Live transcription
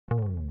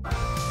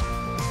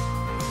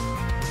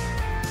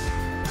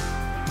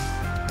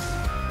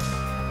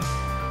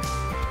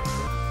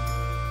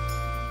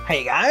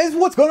Hey guys,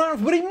 what's going on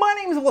everybody? My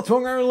name is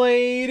Blitzwinger,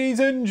 ladies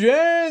and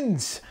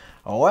gents.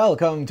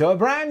 Welcome to a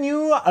brand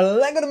new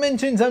LEGO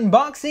Dimensions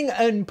unboxing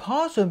and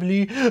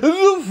possibly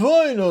the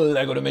final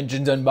LEGO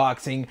Dimensions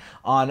unboxing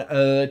on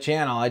the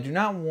channel. I do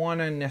not want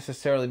to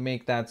necessarily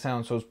make that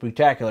sound so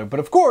spectacular, but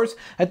of course,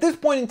 at this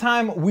point in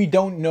time, we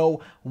don't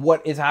know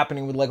what is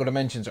happening with LEGO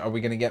Dimensions. Are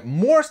we going to get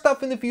more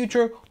stuff in the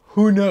future?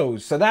 Who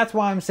knows? So that's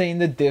why I'm saying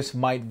that this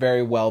might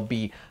very well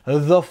be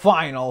the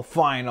final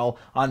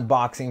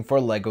unboxing for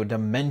LEGO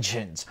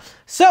Dimensions.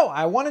 So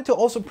I wanted to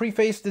also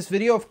preface this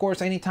video. Of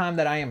course, anytime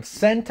that I am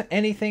sent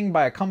anything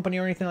by a company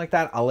or anything like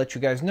that, I'll let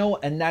you guys know,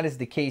 and that is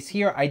the case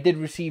here. I did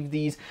receive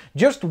these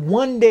just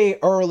one day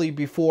early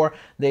before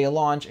they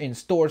launch in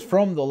stores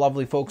from the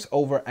lovely folks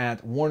over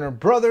at Warner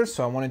Brothers.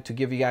 So I wanted to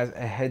give you guys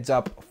a heads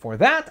up for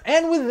that.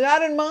 And with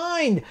that in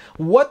mind,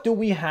 what do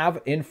we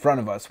have in front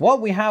of us? Well,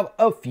 we have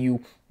a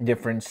few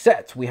different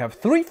sets. We have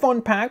 3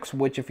 fun packs,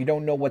 which if you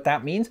don't know what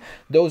that means,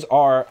 those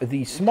are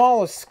the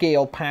smallest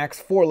scale packs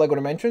for LEGO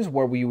Dimensions,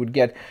 where we would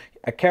get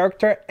a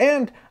character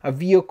and a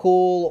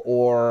vehicle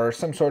or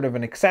some sort of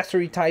an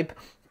accessory type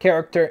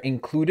character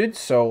included.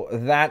 So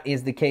that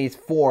is the case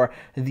for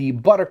the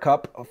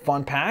Buttercup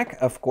fun pack.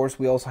 Of course,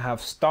 we also have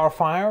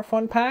Starfire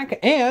fun pack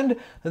and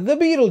the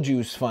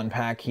Beetlejuice fun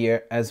pack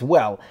here as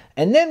well.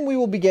 And then we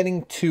will be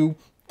getting 2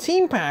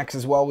 team packs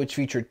as well, which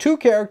feature 2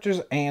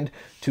 characters and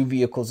 2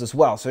 vehicles as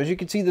well. So as you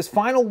can see, this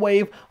final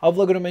wave of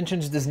LEGO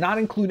Dimensions does not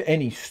include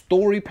any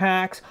story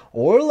packs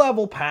or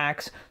level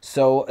packs,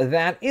 so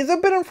that is a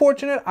bit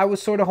unfortunate. I was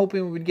sort of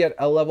hoping we would get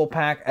a level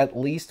pack at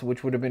least,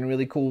 which would have been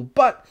really cool,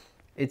 but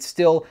it's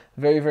still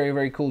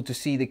very cool to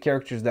see the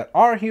characters that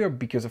are here,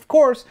 because of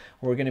course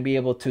we're going to be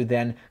able to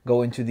then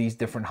go into these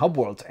different hub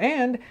worlds.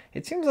 And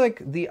it seems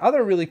like the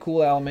other really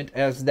cool element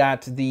is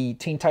that the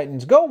Teen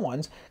Titans Go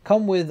ones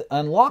come with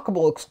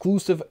unlockable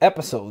exclusive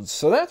episodes,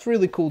 so that's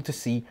really cool to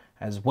see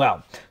as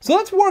well. So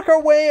let's work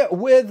our way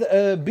with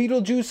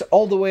Beetlejuice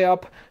all the way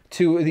up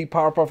to the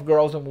Powerpuff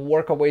Girls, and we'll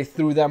work our way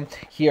through them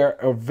here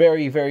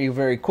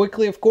very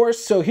quickly, of course.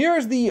 So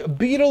here's the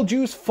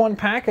Beetlejuice fun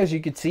pack, as you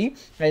can see,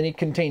 and it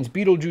contains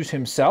Beetlejuice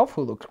himself,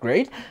 who looks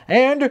great,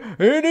 and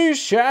the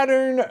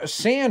Saturn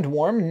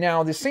Sandworm.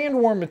 Now, the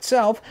Sandworm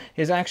itself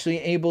is actually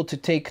able to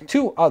take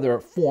 2 other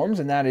forms,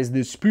 and that is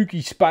the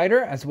Spooky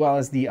Spider as well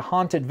as the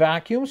Haunted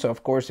Vacuum. So,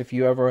 of course, if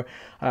you ever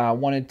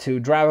wanted to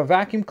drive a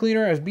vacuum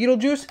cleaner as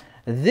Beetlejuice,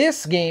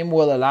 this game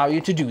will allow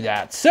you to do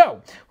that.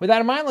 So, with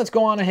that in mind, let's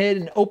go on ahead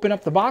and open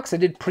up the box. I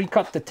did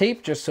pre-cut the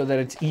tape just so that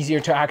it's easier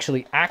to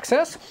actually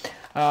access.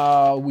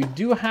 We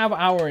do have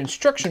our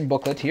instruction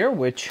booklet here,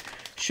 which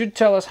should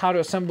tell us how to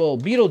assemble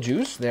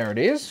Beetlejuice. There it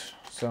is.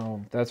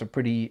 So that's a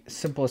pretty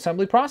simple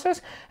assembly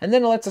process. And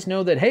then it lets us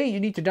know that, hey, you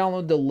need to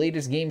download the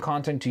latest game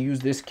content to use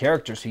this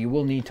character. So you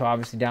will need to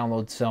obviously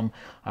download some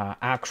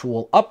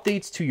actual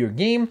updates to your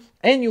game,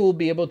 and you will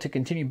be able to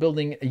continue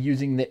building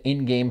using the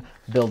in-game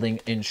building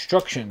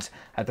instructions.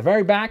 At the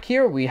very back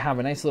here, we have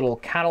a nice little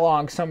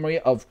catalog summary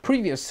of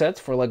previous sets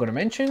for LEGO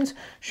Dimensions,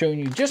 showing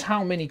you just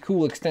how many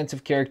cool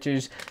extensive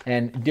characters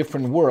and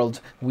different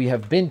worlds we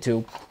have been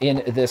to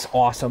in this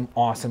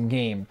awesome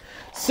game.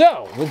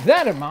 So with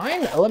that in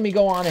mind, let me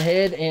go on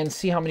ahead and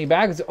see how many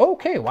bags.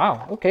 Okay,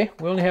 wow, okay.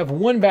 We only have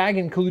 1 bag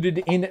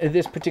included in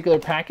this particular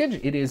package.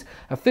 It is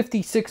a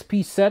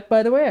 56-piece set,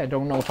 by the way. I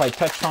don't know if I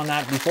touched on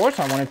that before,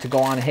 so I wanted to go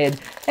on ahead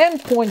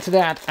and point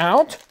that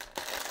out.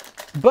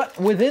 But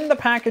within the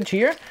package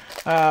here,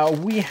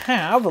 we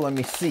have, let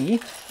me see,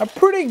 a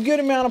pretty good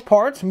amount of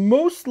parts,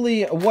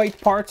 mostly white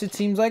parts, it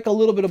seems like, a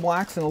little bit of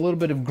blacks and a little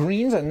bit of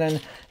greens, and then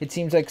it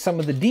seems like some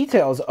of the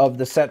details of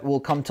the set will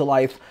come to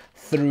life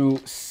through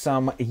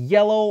some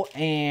yellow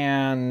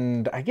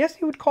and I guess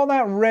you would call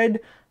that red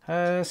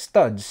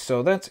studs.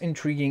 So that's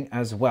intriguing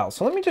as well.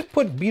 So let me just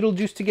put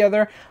Beetlejuice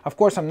together. Of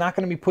course, I'm not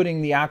going to be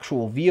putting the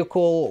actual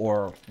vehicle,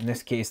 or in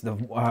this case, the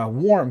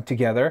worm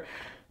together,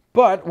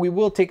 but we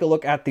will take a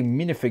look at the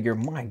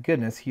minifigure. My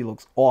goodness, he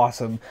looks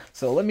awesome.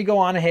 So let me go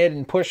on ahead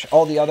and push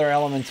all the other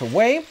elements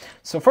away.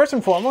 So first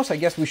and foremost, I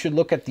guess we should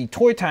look at the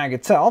toy tag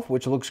itself,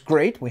 which looks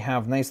great. We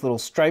have nice little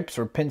stripes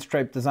or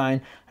pinstripe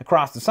design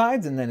across the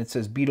sides, and then it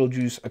says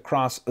Beetlejuice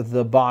across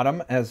the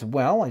bottom as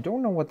well. I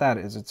don't know what that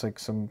is. It's like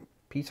some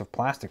piece of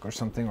plastic or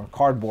something, or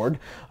cardboard.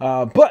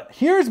 But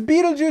here's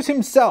Beetlejuice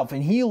himself,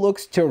 and he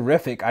looks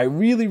terrific. I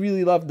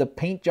really love the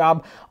paint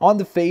job on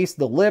the face,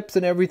 the lips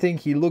and everything.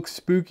 He looks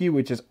spooky,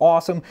 which is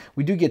awesome.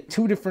 We do get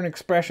 2 different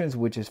expressions,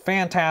 which is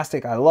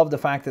fantastic. I love the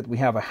fact that we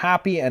have a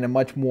happy and a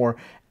much more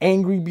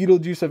angry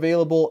Beetlejuice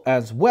available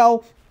as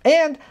well.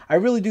 And I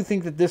really do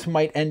think that this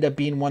might end up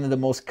being one of the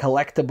most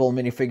collectible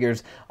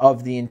minifigures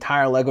of the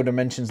entire LEGO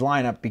Dimensions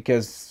lineup,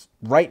 because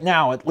right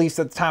now, at least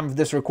at the time of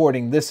this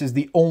recording, this is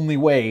the only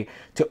way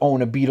to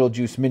own a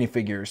Beetlejuice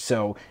minifigure.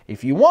 So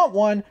if you want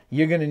one,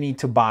 you're going to need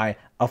to buy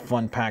a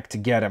fun pack to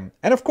get him.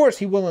 And of course,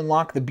 he will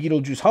unlock the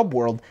Beetlejuice hub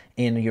world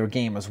in your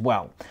game as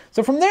well.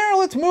 So from there,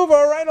 let's move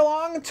right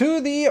along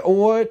to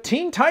the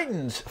Teen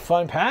Titans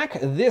fun pack.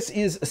 This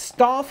is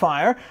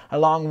Starfire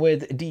along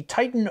with the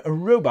Titan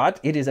robot.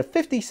 It is a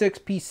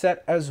 56-piece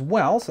set as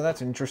well, so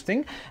that's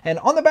interesting. And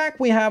on the back,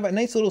 we have a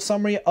nice little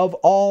summary of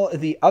all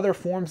the other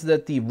forms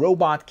that the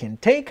robot can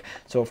take.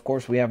 So of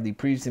course, we have the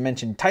previously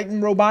mentioned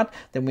Titan robot.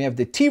 Then we have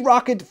the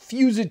T-Rocket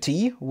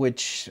Fusity,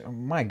 which, oh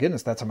my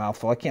goodness, that's a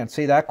mouthful. I can't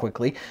say that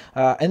quickly.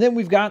 And then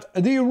we've got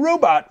the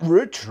Robot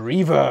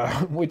Retriever,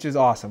 which is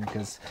awesome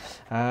because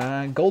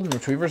golden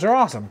retrievers are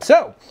awesome.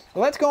 So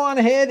let's go on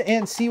ahead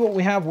and see what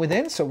we have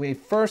within. So we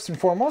first and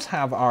foremost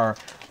have our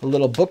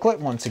little booklet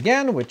once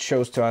again, which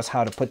shows to us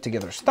how to put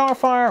together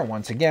Starfire.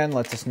 Once again,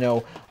 lets us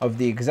know of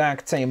the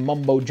exact same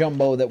mumbo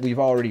jumbo that we've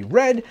already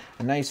read.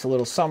 A nice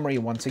little summary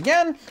once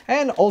again,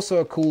 and also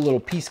a cool little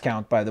piece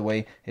count, by the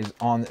way, is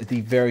on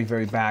the very,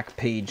 very back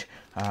page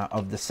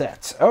of the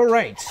sets. All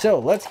right, so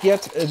let's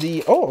get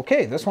the, oh,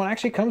 okay, this one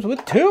actually comes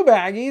with 2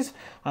 baggies,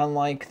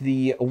 unlike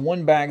the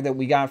 1 bag that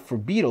we got for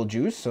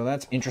Beetlejuice, so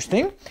that's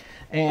interesting.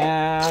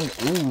 And,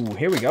 ooh,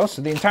 here we go.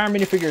 So the entire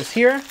minifigure is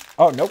here.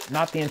 Oh, nope,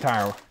 not the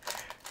entire.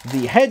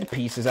 The head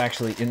piece is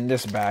actually in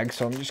this bag,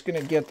 so I'm just going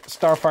to get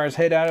Starfire's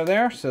head out of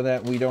there so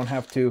that we don't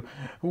have to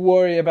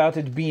worry about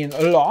it being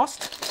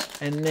lost.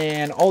 And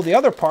then all the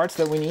other parts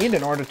that we need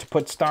in order to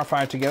put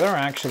Starfire together are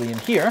actually in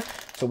here.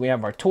 So we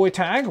have our toy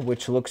tag,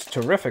 which looks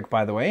terrific,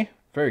 by the way.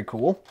 Very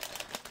cool.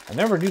 I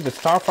never knew that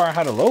Starfire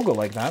had a logo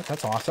like that.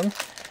 That's awesome.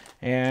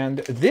 And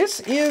this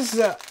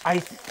is,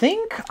 I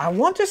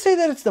want to say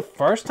that it's the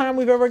first time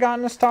we've ever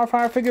gotten a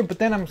Starfire figure, but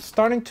then I'm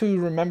starting to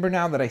remember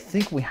now that I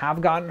think we have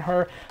gotten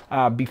her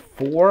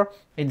before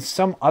in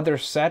some other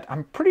set.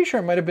 I'm pretty sure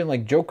it might have been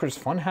like Joker's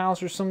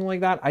Funhouse or something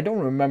like that. I don't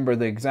remember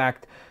the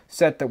exact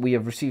set that we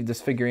have received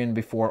this figure in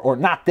before, or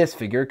not this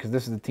figure, because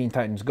this is the Teen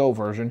Titans Go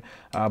version,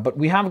 but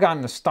we have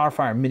gotten a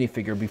Starfire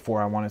minifigure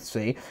before, I want to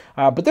say.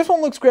 But this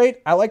one looks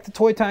great. I like the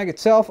toy tag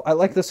itself. I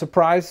like the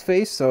surprise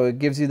face, so it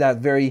gives you that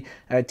very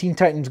Teen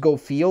Titans Go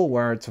feel,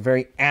 where it's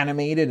very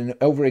animated and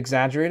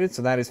over-exaggerated,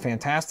 so that is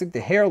fantastic. The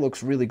hair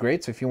looks really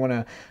great, so if you want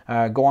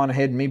to go on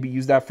ahead and maybe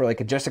use that for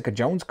like a Jessica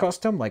Jones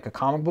custom, like a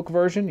comic book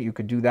version, you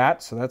could do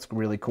that, so that's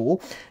really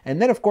cool.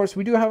 And then, of course,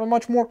 we do have a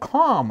much more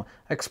calm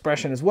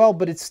expression as well,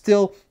 but it's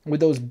still with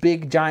those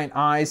big giant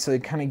eyes, so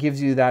it kind of gives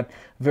you that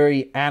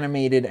very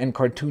animated and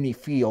cartoony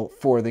feel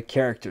for the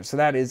character. So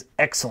that is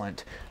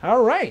excellent.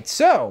 All right,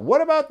 so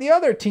what about the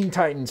other Teen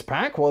Titans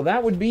pack? Well,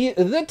 that would be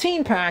the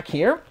Teen Pack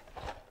here,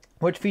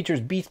 which features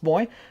Beast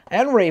Boy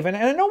and Raven.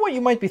 And I know what you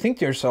might be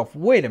thinking to yourself,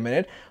 wait a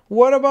minute,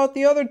 what about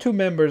the other 2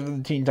 members of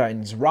the Teen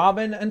Titans,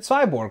 Robin and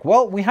Cyborg?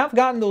 Well, we have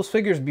gotten those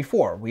figures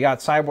before. We got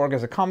Cyborg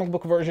as a comic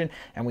book version,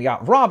 and we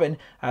got Robin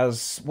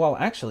as, well,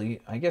 actually,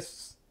 I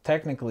guess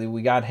technically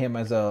we got him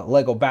as a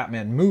Lego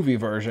Batman movie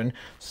version.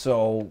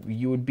 So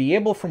you would be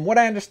able, from what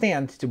I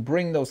understand, to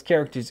bring those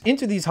characters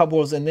into these hub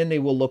worlds, and then they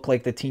will look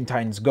like the Teen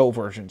Titans Go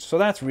versions. So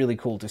that's really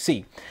cool to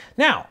see.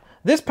 Now,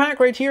 this pack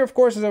right here, of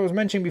course, as I was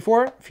mentioning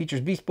before, features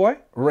Beast Boy,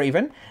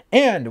 Raven,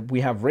 and we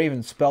have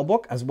Raven's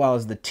spellbook, as well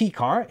as the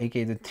T-Car,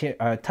 aka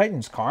the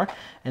Titans car.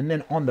 And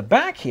then on the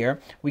back here,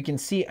 we can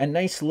see a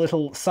nice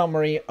little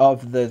summary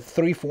of the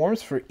 3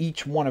 forms for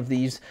each one of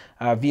these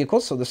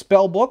vehicles. So the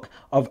spellbook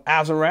of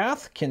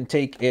Azarath can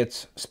take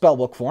its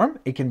spellbook form.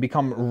 It can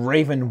become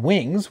Raven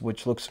Wings,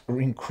 which looks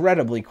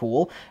incredibly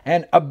cool,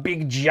 and a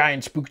big,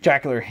 giant,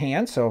 spooktacular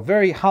hand. So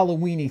very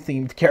Halloween-y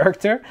themed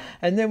character.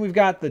 And then we've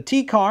got the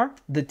T-Car,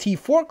 the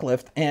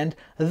T-Forklift, and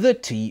the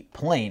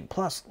T-Plane.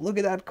 Plus, look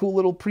at that cool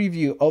little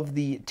preview of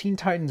the Teen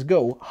Titans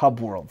Go hub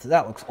world.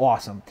 That looks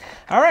awesome.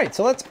 All right,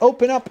 so let's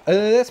open up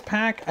this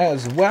pack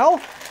as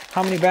well.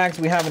 How many bags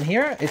we have in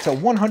here? It's a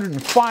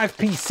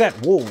 105-piece set.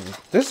 Whoa,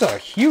 this is a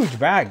huge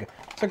bag.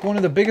 It's like one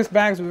of the biggest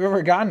bags we've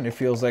ever gotten, it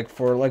feels like,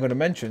 for LEGO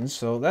Dimensions,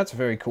 so that's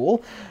very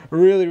cool.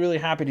 Really, really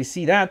happy to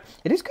see that.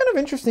 It is kind of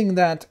interesting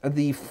that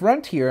the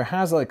front here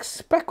has like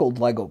speckled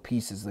LEGO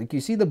pieces. Like,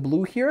 you see the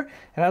blue here?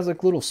 It has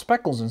like little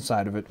speckles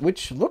inside of it,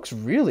 which looks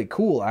really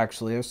cool,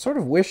 actually. I sort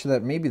of wish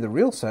that maybe the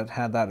real set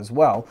had that as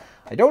well.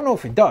 I don't know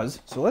if it does,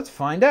 so let's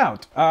find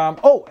out.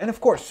 Oh, and of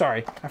course,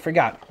 sorry, I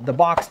forgot. The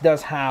box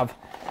does have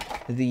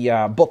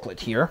the booklet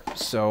here.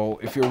 So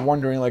if you're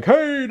wondering like,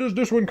 hey, does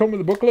this one come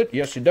with a booklet?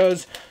 Yes, it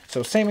does.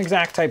 So same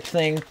exact type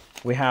thing.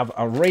 We have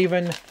a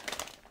Raven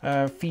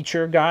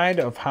feature guide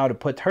of how to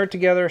put her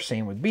together.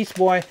 Same with Beast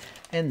Boy.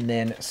 And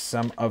then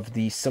some of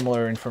the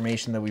similar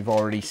information that we've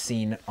already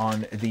seen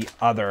on the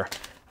other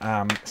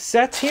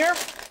sets here.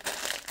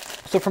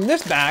 So from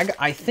this bag,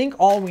 I think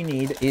all we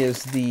need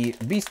is the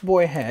Beast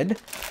Boy head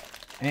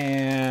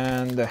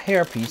and the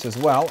hair piece as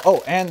well.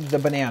 Oh, and the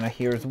banana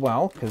here as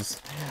well,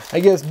 because I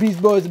guess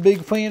Beast Boy is a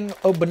big fan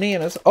of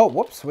bananas. Oh,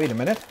 whoops, wait a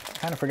minute.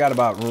 Kind of forgot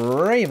about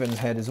Raven's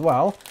head as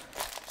well.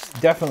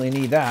 Definitely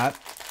need that.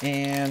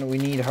 And we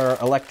need her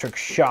electric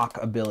shock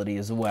ability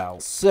as well.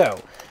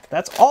 So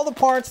that's all the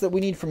parts that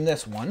we need from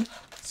this one.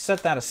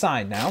 Set that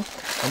aside now.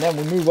 And then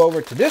we move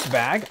over to this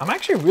bag. I'm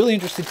actually really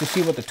interested to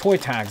see what the toy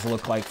tags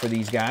look like for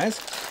these guys.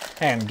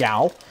 and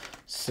gal.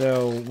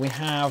 So we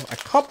have a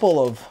couple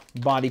of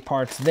body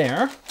parts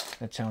there.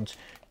 That sounds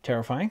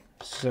terrifying.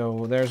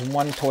 So there's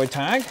one toy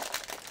tag,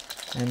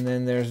 and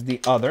then there's the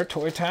other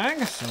toy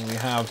tag. So we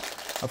have,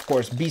 of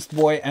course, Beast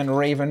Boy and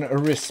Raven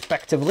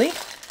respectively.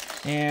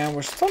 And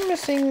we're still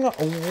missing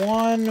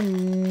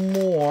one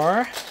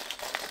more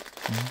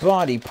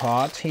body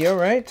part here,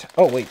 right?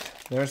 Oh, wait,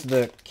 there's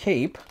the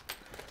cape.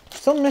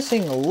 Still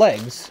missing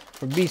legs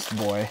for Beast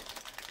Boy,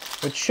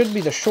 which should be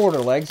the shorter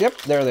legs.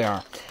 Yep, there they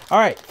are. All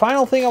right,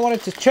 final thing I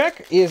wanted to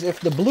check is if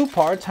the blue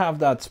parts have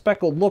that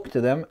speckled look to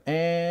them,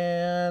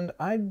 and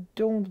I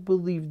don't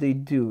believe they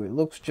do. It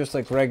looks just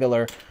like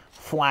regular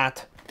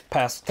flat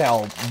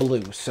pastel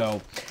blue.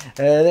 So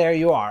there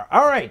you are.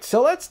 All right,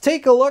 so let's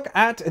take a look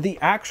at the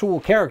actual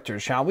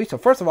characters, shall we? So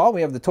first of all,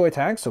 we have the toy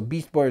tags. So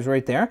Beast Boy is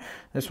right there.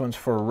 This one's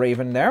for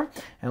Raven there.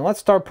 And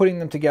let's start putting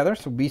them together.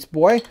 So Beast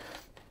Boy,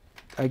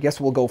 I guess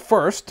we'll go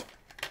first,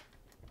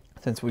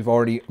 since we've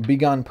already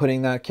begun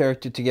putting that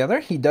character together.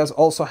 He does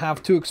also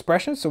have two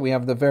expressions. So we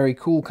have the very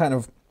cool kind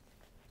of,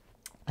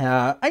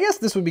 I guess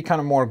this would be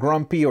kind of more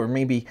grumpy or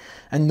maybe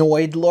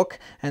annoyed look.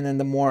 And then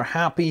the more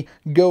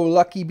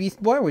happy-go-lucky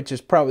Beast Boy, which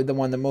is probably the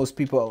one that most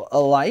people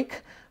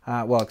like.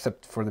 Well,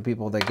 except for the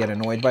people that get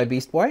annoyed by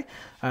Beast Boy.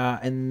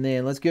 And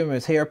then let's give him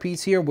his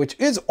hairpiece here, which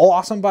is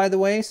awesome, by the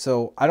way.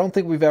 So I don't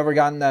think we've ever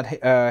gotten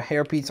that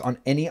hairpiece on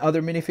any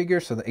other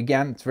minifigure. So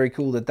again, it's very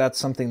cool that that's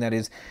something that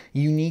is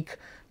unique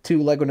to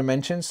LEGO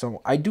Dimensions.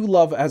 So I do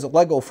love, as a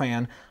LEGO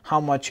fan, how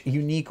much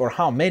unique, or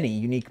how many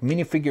unique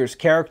minifigures,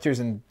 characters,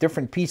 and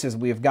different pieces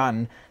we have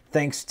gotten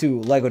thanks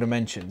to LEGO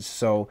Dimensions.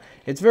 So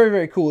it's very,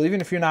 very cool,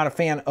 even if you're not a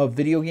fan of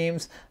video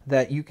games,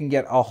 that you can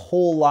get a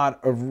whole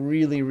lot of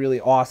really, really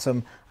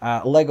awesome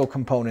LEGO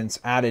components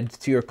added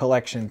to your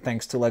collection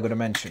thanks to LEGO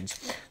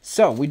Dimensions.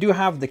 So we do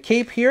have the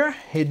cape here,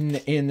 hidden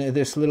in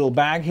this little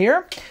bag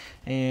here.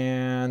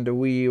 And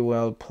we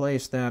will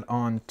place that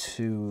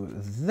onto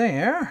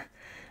there.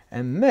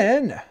 And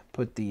then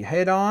put the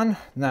head on.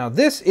 Now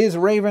this is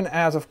Raven,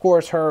 as of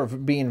course her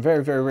being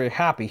very, very, very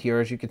happy here,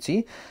 as you can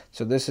see.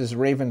 So this is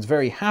Raven's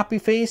very happy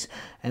face.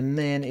 And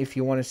then if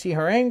you want to see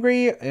her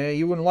angry,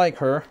 you wouldn't like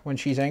her when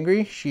she's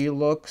angry. She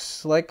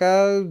looks like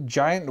a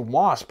giant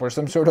wasp or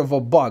some sort of a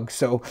bug.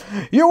 So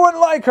you wouldn't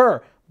like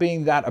her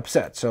being that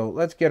upset. So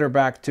let's get her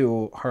back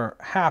to her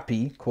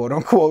happy, quote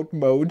unquote,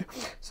 mode.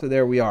 So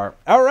there we are.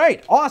 All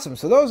right, awesome.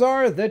 So those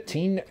are the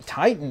Teen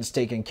Titans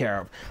taken care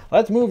of.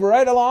 Let's move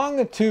right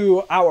along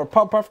to our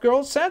Powerpuff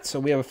Girls set. So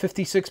we have a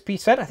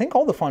 56-piece set. I think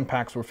all the fun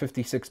packs were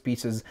 56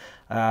 pieces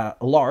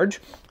large.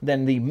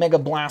 Then the Mega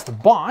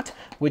Blast Bot,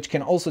 which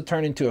can also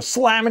turn into a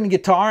slamming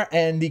guitar,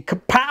 and the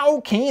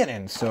Kapow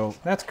Cannon. So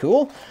that's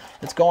cool.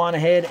 Let's go on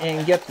ahead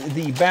and get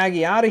the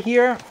baggie out of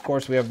here. Of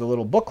course, we have the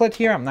little booklet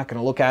here. I'm not going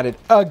to look at it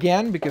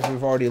again because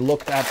we've already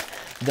looked at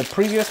the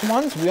previous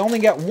ones. We only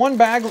get one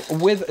bag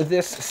with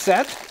this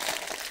set.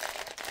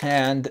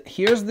 And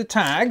here's the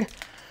tag.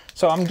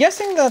 So I'm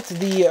guessing that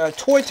the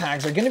toy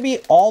tags are going to be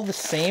all the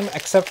same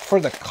except for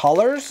the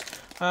colors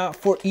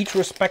for each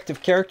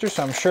respective character.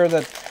 So I'm sure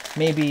that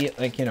maybe,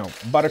 like, you know,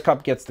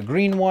 Buttercup gets the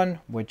green one,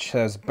 which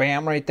says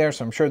BAM right there.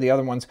 So I'm sure the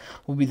other ones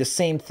will be the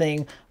same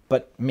thing,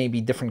 but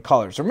maybe different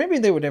colors. Or maybe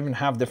they would even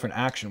have different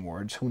action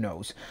words, who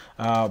knows.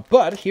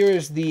 But here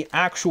is the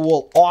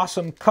actual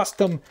awesome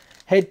custom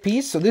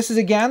headpiece. So this is,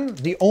 again,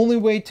 the only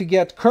way to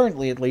get,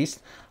 currently at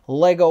least,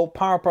 LEGO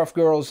Powerpuff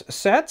Girls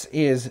sets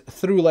is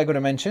through LEGO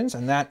Dimensions,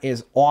 and that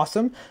is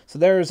awesome. So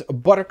there's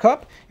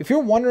Buttercup. If you're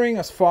wondering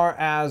as far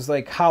as,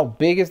 like, how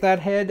big is that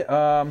head,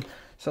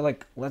 so,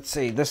 like, let's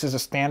say this is a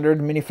standard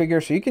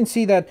minifigure. So you can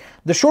see that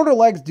the shorter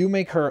legs do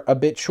make her a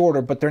bit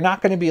shorter, but they're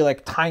not going to be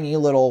like tiny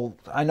little.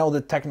 I know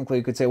that technically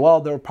you could say,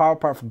 well, they're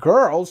Powerpuff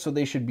Girls, so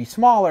they should be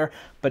smaller.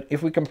 But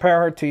if we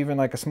compare her to even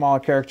like a smaller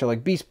character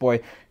like Beast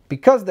Boy,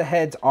 because the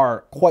heads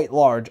are quite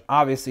large,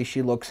 obviously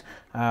she looks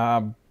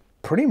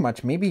pretty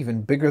much maybe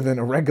even bigger than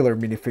a regular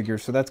minifigure.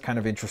 So that's kind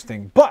of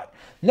interesting. But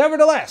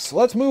nevertheless,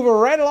 let's move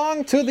right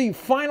along to the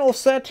final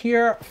set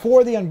here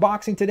for the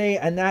unboxing today,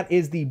 and that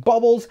is the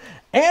Bubbles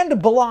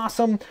and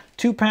Blossom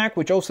 2-pack,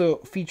 which also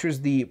features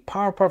the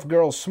Powerpuff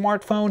Girls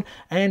smartphone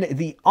and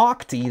the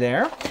Octi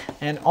there.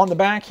 And on the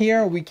back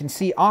here, we can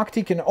see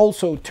Octi can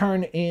also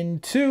turn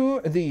into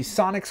the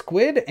Sonic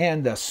Squid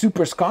and the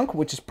Super Skunk,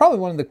 which is probably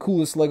one of the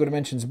coolest LEGO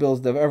Dimensions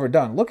builds they've ever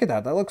done. Look at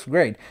that. That looks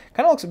great.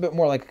 Kind of looks a bit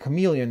more like a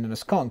chameleon than a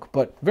skunk,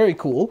 but very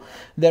cool.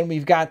 Then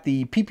we've got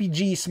the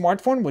PPG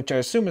smartphone, which I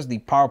assume is the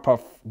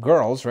Powerpuff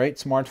Girls, right,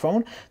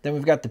 smartphone. Then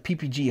we've got the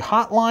PPG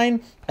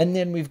hotline, and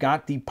then we've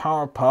got the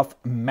Powerpuff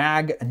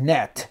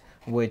Magnet,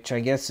 which I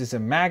guess is a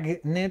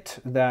magnet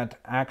that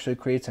actually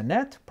creates a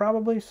net,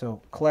 probably.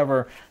 So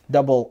clever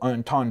double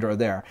entendre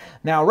there.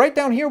 Now, right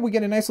down here, we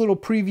get a nice little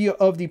preview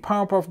of the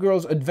Powerpuff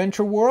Girls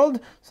Adventure World.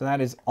 So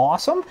that is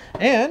awesome.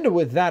 And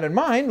with that in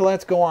mind,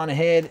 let's go on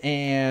ahead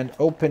and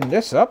open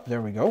this up.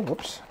 There we go.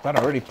 Whoops. That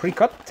already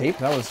pre-cut the tape.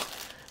 That was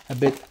a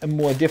bit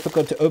more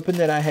difficult to open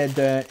than I had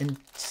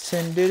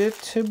intended it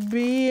to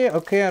be.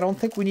 Okay, I don't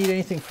think we need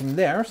anything from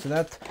there, so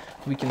that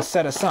we can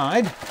set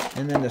aside.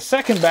 And then the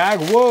second bag,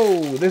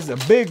 whoa, this is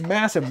a big,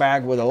 massive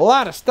bag with a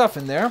lot of stuff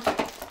in there.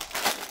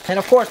 And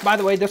of course, by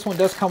the way, this one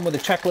does come with a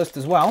checklist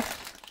as well.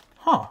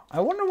 Huh, I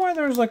wonder why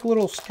there's like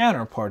little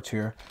scanner parts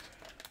here.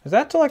 Is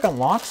that to like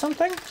unlock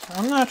something?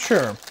 I'm not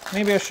sure.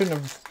 Maybe I shouldn't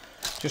have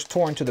just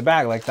tore into the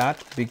bag like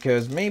that,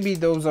 because maybe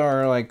those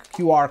are like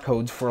QR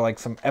codes for like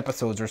some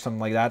episodes or something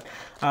like that.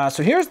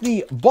 So here's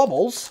the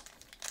Bubbles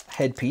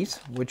headpiece,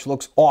 which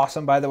looks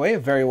awesome, by the way,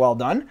 very well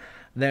done.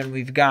 Then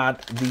we've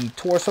got the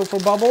torso for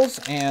Bubbles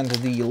and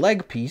the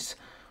leg piece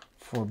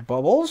for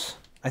Bubbles.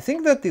 I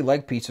think that the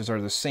leg pieces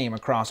are the same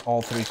across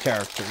all three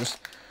characters.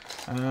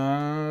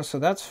 So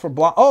that's for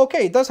Block. Oh,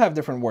 okay, it does have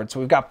different words. So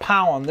we've got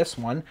Pow on this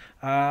one.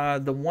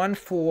 The one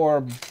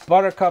for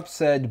Buttercup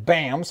said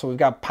Bam. So we've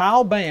got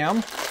Pow,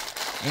 Bam.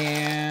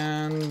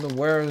 And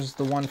where's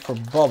the one for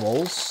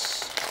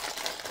Bubbles?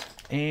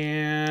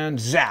 And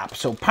Zap.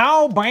 So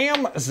Pow,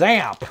 Bam,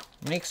 Zap.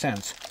 Makes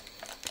sense.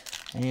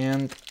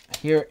 And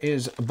here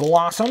is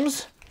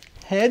Blossom's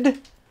head.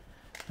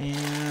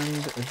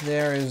 And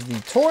there is the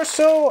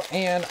torso,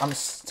 and I'm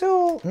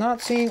still not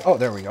seeing, oh,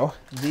 there we go,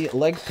 the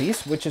leg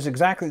piece, which is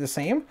exactly the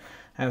same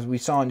as we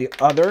saw in the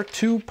other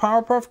two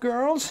Powerpuff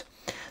Girls.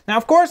 Now,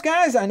 of course,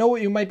 guys, I know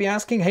what you might be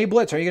asking. Hey,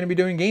 Blitz, are you going to be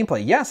doing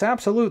gameplay? Yes,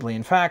 absolutely.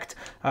 In fact,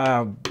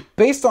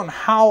 based on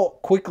how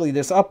quickly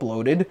this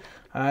uploaded,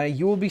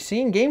 you will be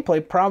seeing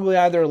gameplay probably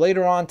either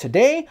later on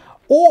today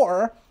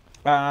or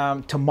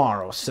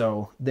tomorrow.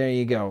 So there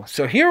you go.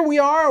 So here we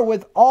are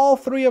with all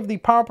three of the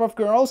Powerpuff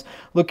Girls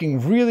looking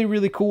really,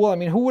 really cool. I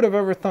mean, who would have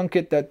ever thunk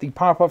it that the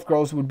Powerpuff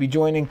Girls would be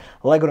joining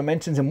LEGO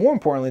Dimensions, and more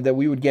importantly, that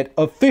we would get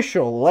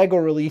official LEGO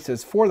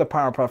releases for the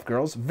Powerpuff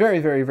Girls. Very,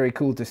 very, very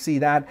cool to see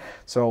that.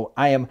 So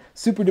I am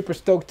super duper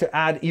stoked to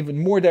add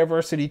even more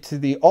diversity to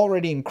the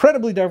already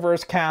incredibly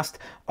diverse cast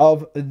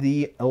of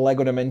the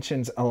LEGO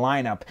Dimensions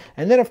lineup.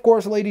 And then, of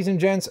course, ladies and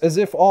gents, as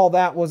if all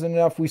that wasn't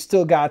enough, we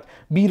still got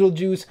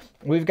Beetlejuice.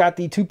 We've got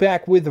the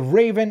 2-pack with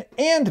Raven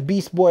and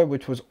Beast Boy,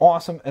 which was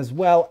awesome as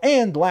well.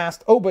 And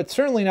last, oh, but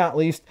certainly not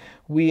least,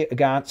 we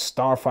got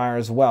Starfire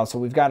as well. So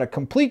we've got a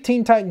complete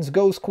Teen Titans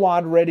Go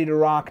squad ready to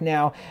rock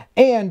now,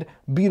 and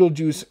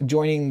Beetlejuice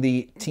joining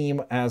the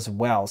team as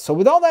well. So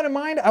with all that in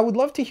mind, I would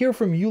love to hear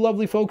from you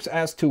lovely folks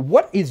as to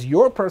what is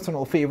your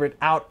personal favorite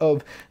out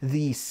of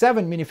the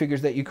 7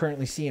 minifigures that you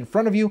currently see in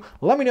front of you.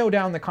 Let me know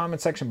down in the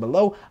comment section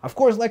below. Of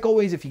course, like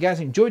always, if you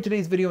guys enjoyed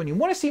today's video and you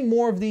want to see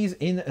more of these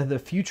in the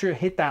future,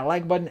 hit that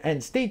like button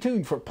and stay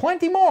tuned for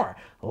plenty more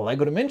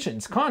LEGO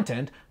Dimensions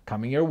content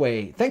coming your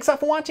way. Thanks a lot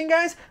for watching,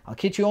 guys. I'll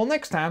catch you all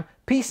next time.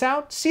 Peace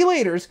out. See you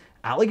laters,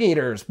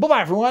 alligators.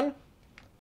 Bye-bye, everyone.